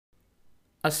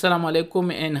Assalamu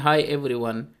alaikum and hi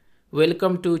everyone.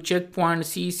 Welcome to Checkpoint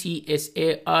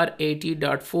CCSA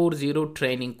R80.40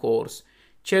 training course.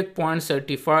 Checkpoint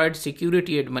Certified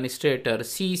Security Administrator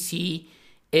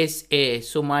CCSA.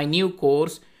 So my new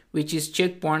course, which is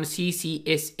Checkpoint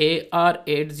CCSA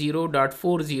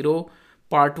R80.40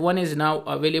 part 1, is now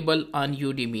available on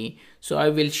Udemy. So I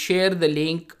will share the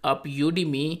link of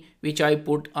Udemy, which I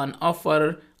put on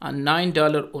offer on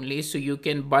 $9 only, so you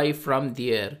can buy from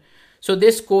there. So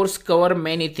this course cover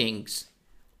many things.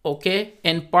 Okay,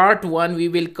 in part 1 we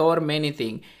will cover many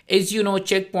things. As you know,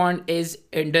 Checkpoint is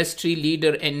industry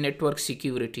leader in network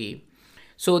security.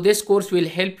 So this course will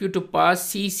help you to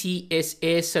pass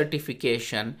CCSA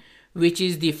certification, which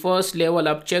is the first level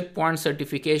of Checkpoint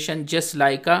certification, just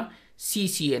like a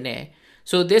CCNA.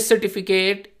 So this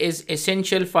certificate is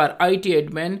essential for IT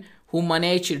admin who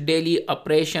manage daily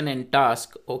operation and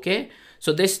task. Okay,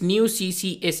 so this new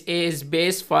CCSA is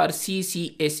based for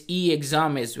CCSE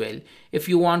exam as well. If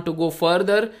you want to go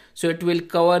further, so it will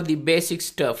cover the basic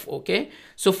stuff. Okay,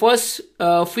 so first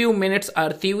few minutes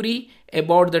are theory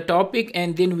about the topic,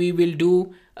 and then we will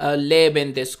do a lab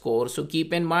in this course. So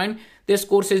keep in mind, this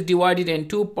course is divided in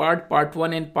two parts, part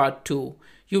 1 and part 2.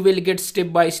 You will get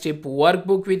step-by-step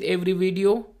workbook with every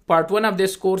video. Part 1 of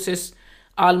this course is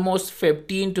almost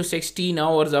 15 to 16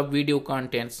 hours of video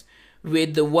contents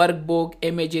with the workbook,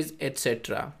 images,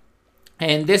 etc.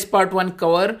 And this part 1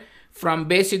 cover from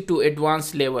basic to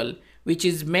advanced level, which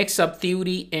is mix of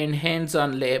theory and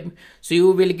hands-on lab. So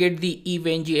you will get the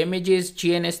EVNG images,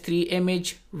 GNS3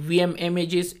 image, VM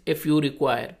images if you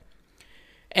require.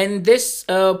 In this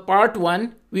part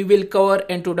 1, we will cover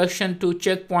introduction to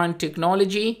Checkpoint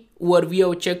technology,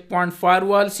 overview of Checkpoint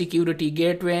firewall, security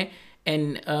gateway,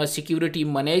 and security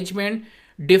management,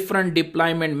 different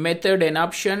deployment method and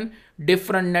option,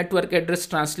 different network address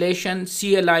translation,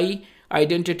 CLI,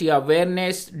 identity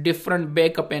awareness, different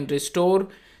backup and restore,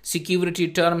 security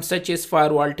terms such as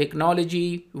firewall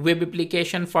technology, web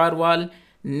application firewall,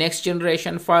 next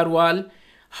generation firewall,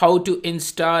 how to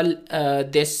install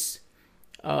this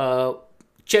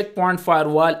Checkpoint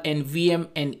firewall and VM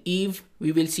and Eve.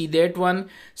 We will see that one.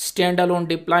 Standalone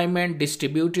deployment,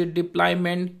 distributed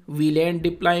deployment, VLAN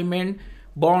deployment,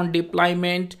 bond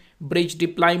deployment, bridge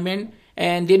deployment,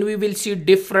 and then we will see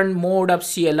different mode of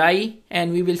CLI,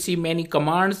 and we will see many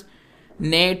commands.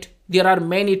 Net, there are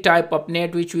many type of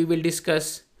net which we will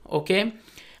discuss. Okay,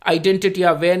 identity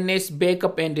awareness,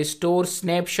 backup and restore,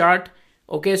 snapshot.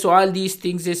 Okay, so all these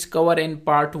things is covered in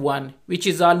part 1, which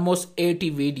is almost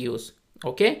 80 videos.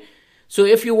 Okay, so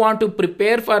if you want to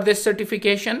prepare for this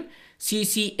certification,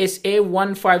 CCSA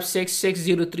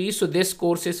 156603, so this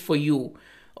course is for you.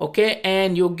 Okay,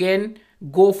 and you can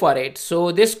go for it.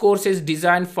 So this course is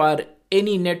designed for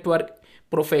any network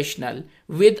professional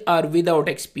with or without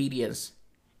experience,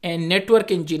 and network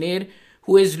engineer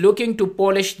who is looking to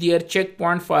polish their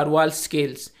Checkpoint firewall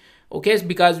skills. Okay,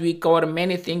 because we cover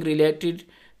many things related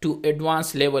to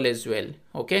advanced level as well.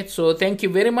 Okay, so thank you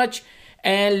very much,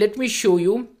 and let me show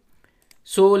you.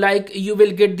 So like you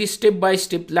will get this step by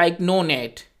step, like no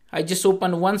net. I just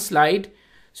open one slide.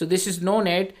 So this is no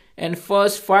net, and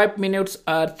first 5 minutes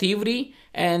are theory,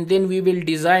 and then we will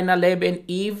design a lab in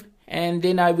Eve, and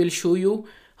then I will show you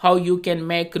how you can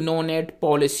make no net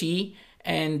policy,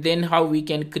 and then how we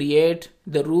can create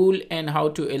the rule, and how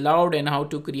to allow and how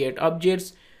to create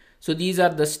objects. So these are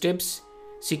the steps,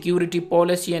 security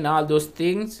policy and all those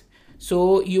things.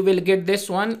 So you will get this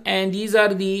one, and these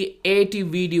are the 80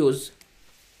 videos,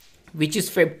 which is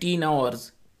 15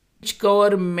 hours, which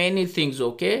cover many things.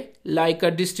 Okay, like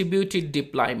a distributed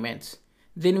deployments.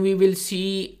 Then we will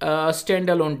see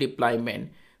standalone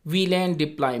deployment, VLAN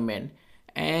deployment,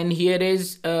 and here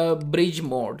is bridge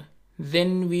mode.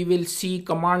 Then we will see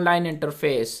command line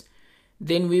interface.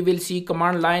 Then we will see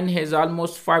command line has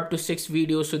almost 5 to 6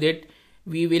 videos, so that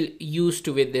we will used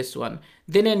to with this one.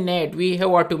 Then in net, we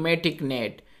have automatic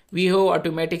net, we have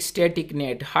automatic static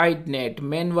net, hide net,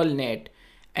 manual net,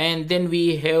 and then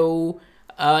we have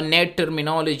net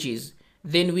terminologies.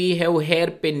 Then we have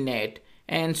hairpin net,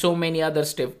 and so many other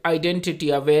stuff, identity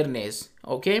awareness.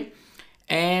 Okay,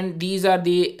 and these are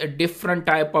the different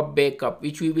type of backup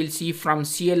which we will see from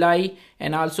CLI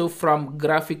and also from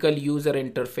graphical user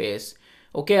interface.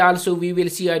 Okay, also we will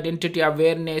see identity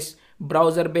awareness,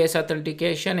 browser based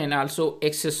authentication, and also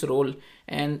access role,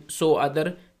 and so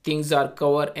other things are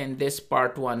covered in this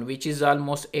part 1, which is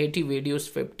almost 80 videos,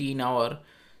 15 hours.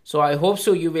 So I hope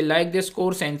so you will like this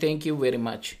course, and thank you very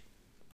much.